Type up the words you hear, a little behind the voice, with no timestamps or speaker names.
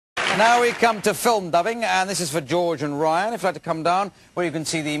Now we come to film dubbing, and this is for George and Ryan. If you'd like to come down, where you can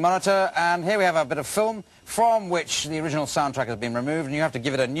see the monitor, and here we have a bit of film from which the original soundtrack has been removed, and you have to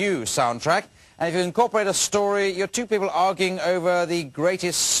give it a new soundtrack. And if you incorporate a story, you're two people arguing over the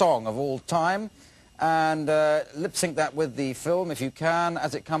greatest song of all time, and lip-sync that with the film, if you can,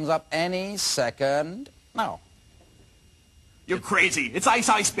 as it comes up any second now. You're crazy. It's Ice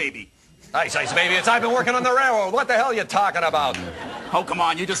Ice Baby. Ice Ice Baby, it's I've been working on the railroad. What the hell are you talking about? Oh, come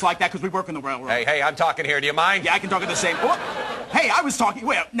on. You just like that because we work on the railroad. Hey, I'm talking here. Do you mind? Yeah, I can talk at the same... Oh, hey, I was talking...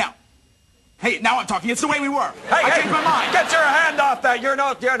 Wait, now. Hey, now I'm talking. It's the way we were. I changed my mind. Get your hand off that. You're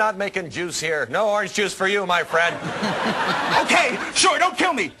not making juice here. No orange juice for you, my friend. Okay, sure. Don't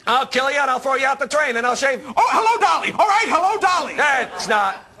kill me. I'll kill you and I'll throw you out the train and I'll shave... Oh, hello, Dolly. All right, hello, Dolly. It's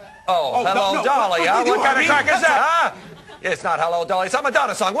not... Oh, hello, no, Dolly, huh? What kind of crack is that, huh? It's not Hello, Dolly. It's a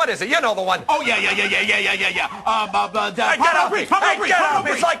Madonna song. What is it? You know the one. Oh, yeah. Hey, get off me. Get off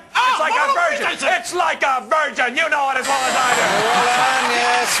me. It's like a virgin. It's like a virgin. You know it as well as I do. Well done.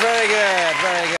 Yes, very good.